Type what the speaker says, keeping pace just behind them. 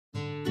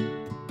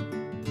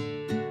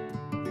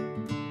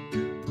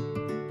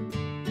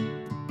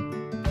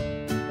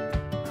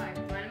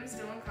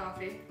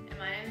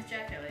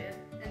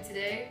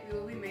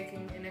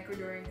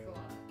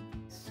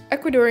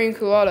Ecuadorian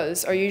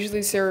coladas are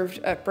usually served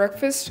at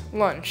breakfast,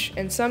 lunch,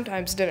 and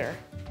sometimes dinner.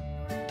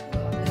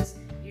 Coladas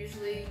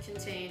usually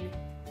contain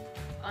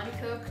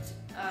uncooked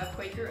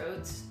Quaker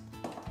oats,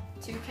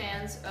 2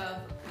 cans of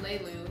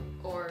Leilu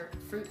or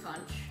fruit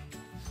punch,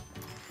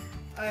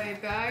 A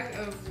bag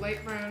of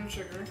light brown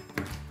sugar,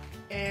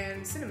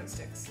 and cinnamon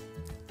sticks.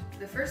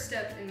 The first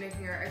step in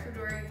making our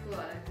Ecuadorian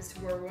colada is to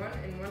pour 1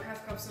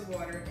 1/2 cups of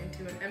water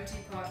into an empty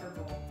pot or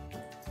bowl.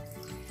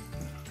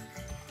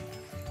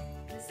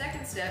 The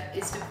second step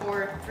is to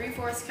pour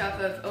 3/4 cup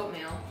of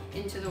oatmeal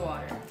into the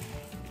water.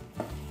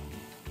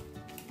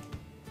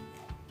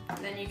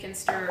 Then you can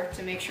stir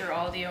to make sure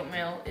all the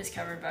oatmeal is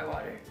covered by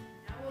water.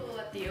 Now we'll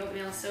let the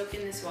oatmeal soak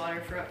in this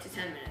water for up to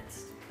 10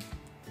 minutes.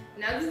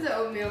 Now that the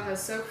oatmeal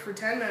has soaked for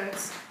 10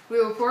 minutes, we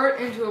will pour it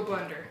into a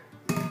blender.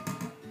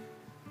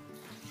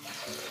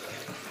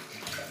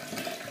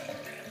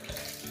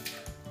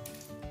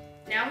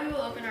 Now we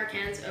will open our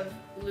cans of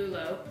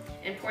lulo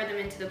and pour them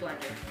into the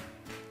blender.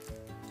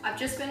 I've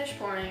just finished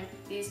pouring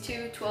these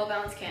 2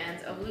 12-ounce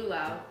cans of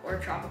lulau or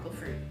tropical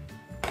fruit.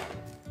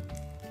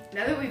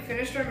 Now that we've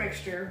finished our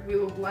mixture, we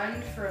will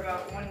blend for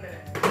about 1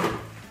 minute. Pour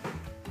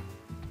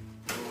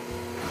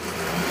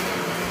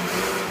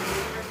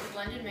the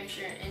blended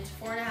mixture into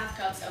 4.5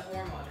 cups of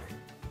warm water.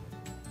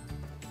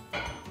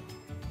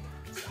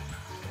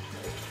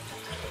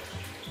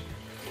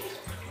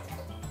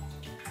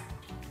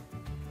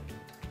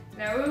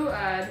 Now we will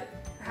add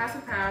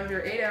 1/2 pound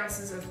or 8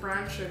 ounces of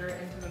brown sugar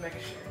into the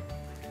mixture.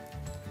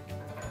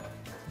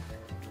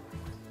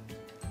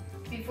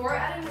 Before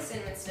adding the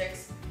cinnamon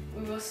sticks,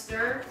 we will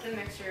stir the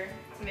mixture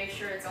to make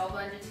sure it's all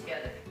blended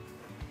together.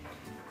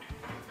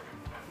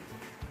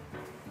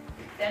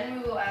 Then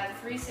we will add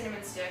 3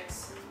 cinnamon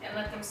sticks and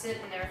let them sit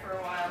in there for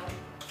a while,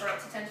 for up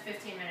to 10 to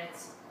 15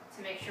 minutes,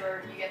 to make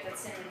sure you get that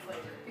cinnamon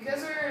flavor.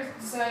 Because we're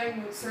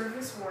deciding to serve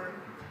this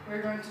warm,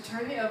 we're going to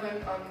turn the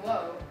oven on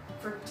low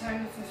for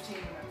 10 to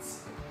 15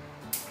 minutes.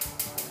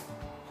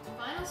 The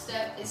final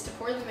step is to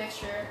pour the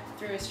mixture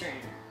through a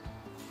strainer.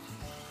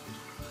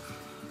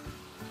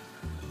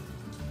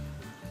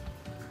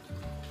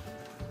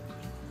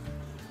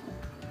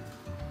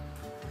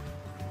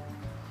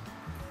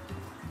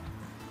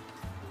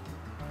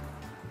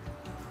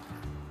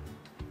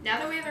 Now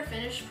that we have our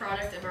finished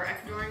product of our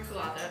Ecuadorian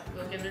colada,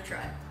 we'll give it a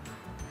try.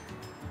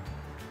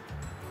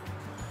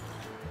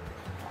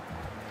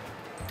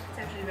 It's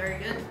actually very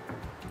good.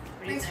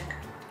 What do you think?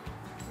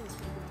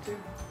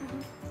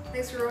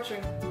 Thanks for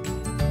watching.